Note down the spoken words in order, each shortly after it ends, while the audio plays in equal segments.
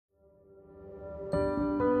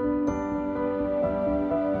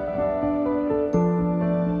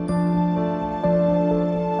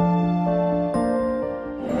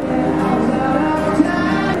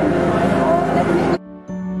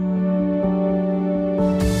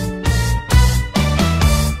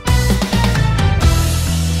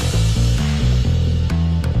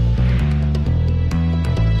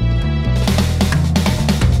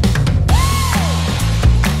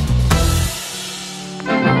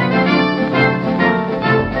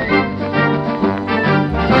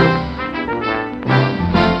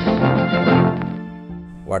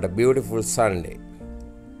What a beautiful Sunday.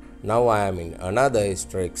 Now I am in another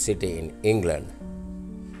historic city in England.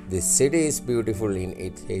 This city is beautiful in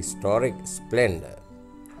its historic splendor.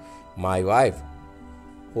 My wife,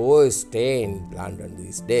 who is staying in London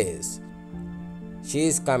these days, she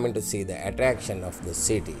is coming to see the attraction of the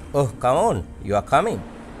city. Oh, come on, you are coming.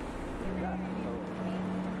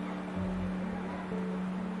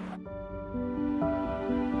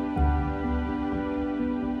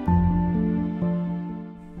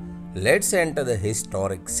 Let's enter the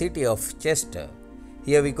historic city of Chester.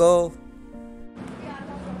 Here we go.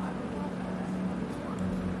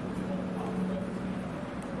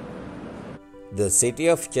 The city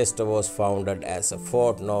of Chester was founded as a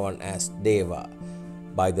fort known as Deva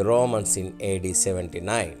by the Romans in AD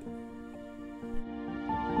 79.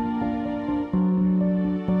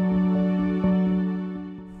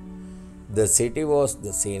 The city was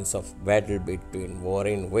the scene of battle between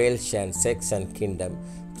warring Welsh and Saxon kingdom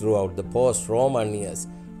throughout the post-Roman years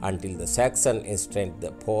until the Saxons strengthened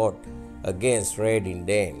the fort against raiding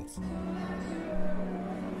Danes.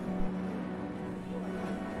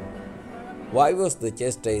 Why was the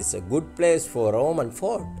Chester a good place for a Roman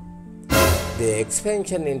fort? The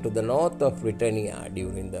expansion into the north of Britannia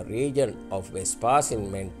during the region of Vespasian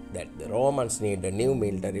meant that the Romans needed a new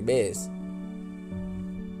military base.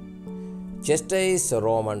 Chester is a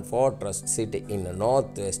Roman fortress city in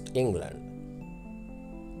northwest England.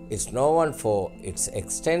 It's known for its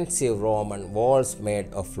extensive Roman walls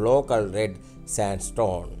made of local red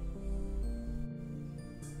sandstone.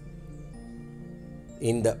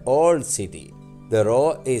 In the old city, the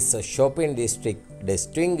Row is a shopping district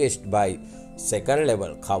distinguished by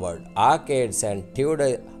second-level covered arcades and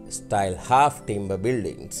Tudor-style half-timber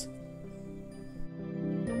buildings.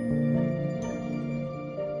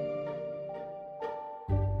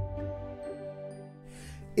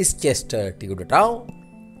 Is Chester a Tudor town?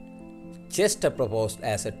 Chester proposed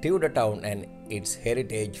as a Tudor town, and its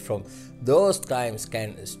heritage from those times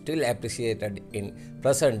can still appreciated in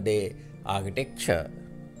present-day architecture.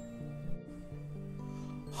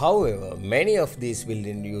 However, many of these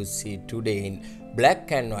buildings you see today in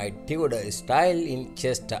black and white Tudor style in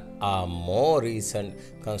Chester are more recent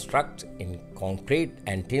constructed in concrete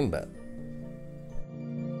and timber.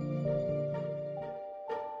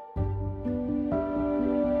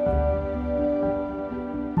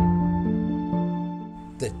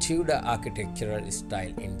 The Tudor architectural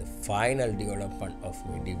style in the final development of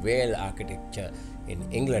medieval architecture in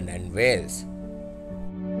England and Wales.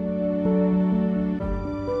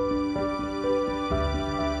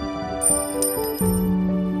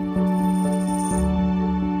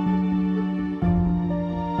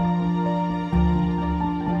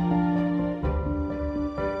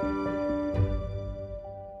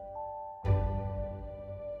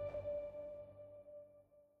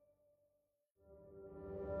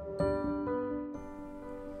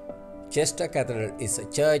 Chester Cathedral is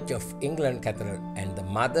a Church of England cathedral and the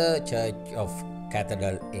mother church of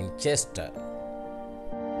Cathedral in Chester.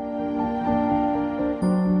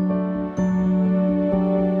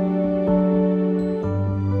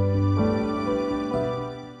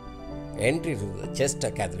 Entry to the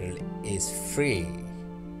Chester Cathedral is free.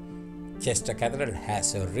 Chester Cathedral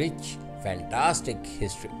has a rich, fantastic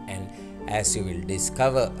history and, as you will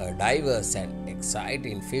discover, a diverse and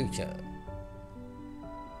exciting future.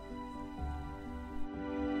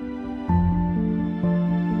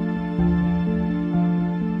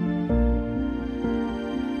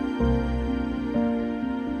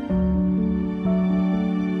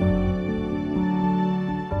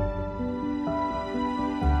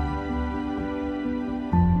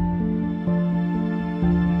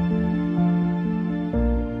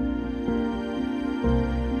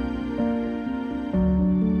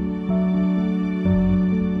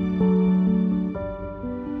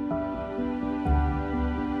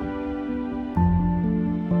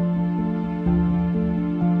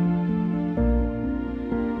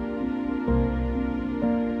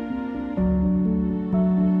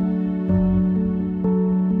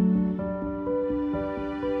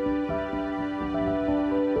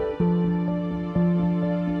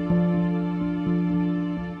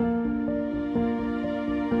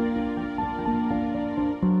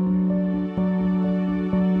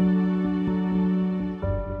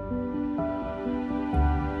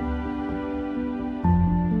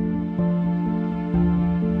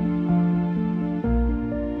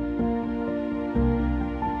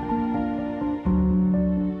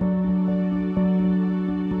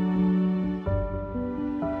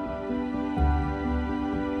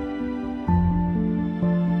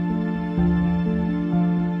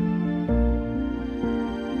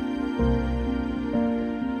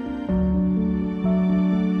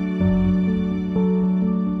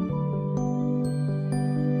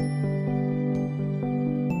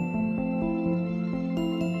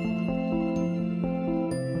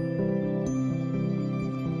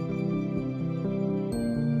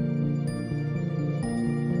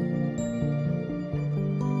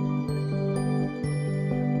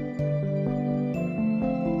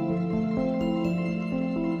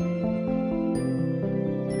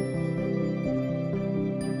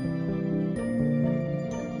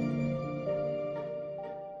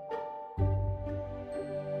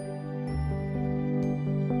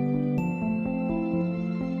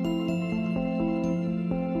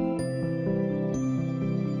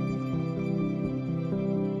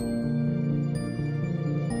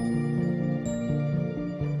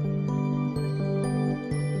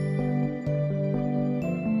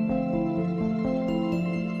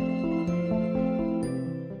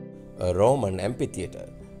 a Roman amphitheatre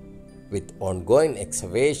with ongoing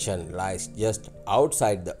excavation lies just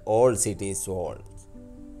outside the old city's walls.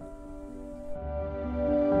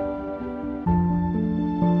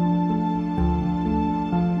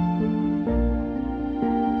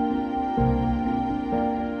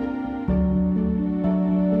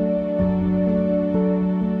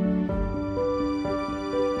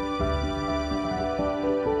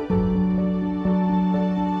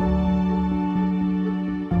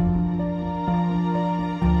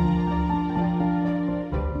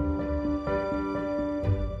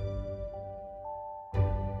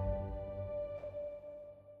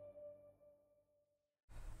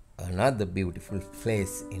 Another beautiful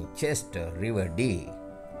place in Chester, River Dee,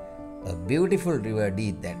 a beautiful river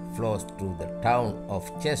Dee that flows through the town of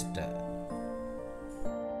Chester.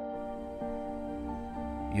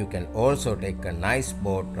 You can also take a nice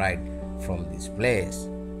boat ride from this place.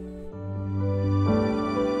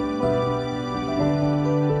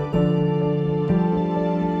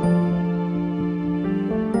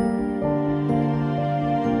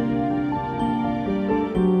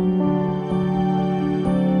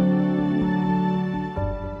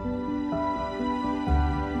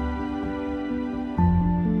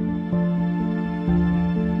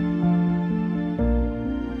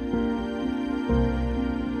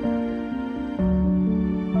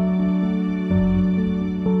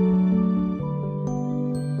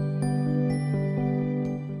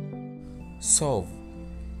 So,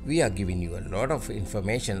 we are giving you a lot of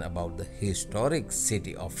information about the historic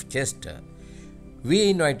city of Chester. We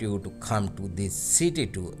invite you to come to this city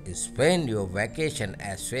to spend your vacation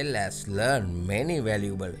as well as learn many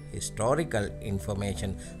valuable historical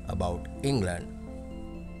information about England.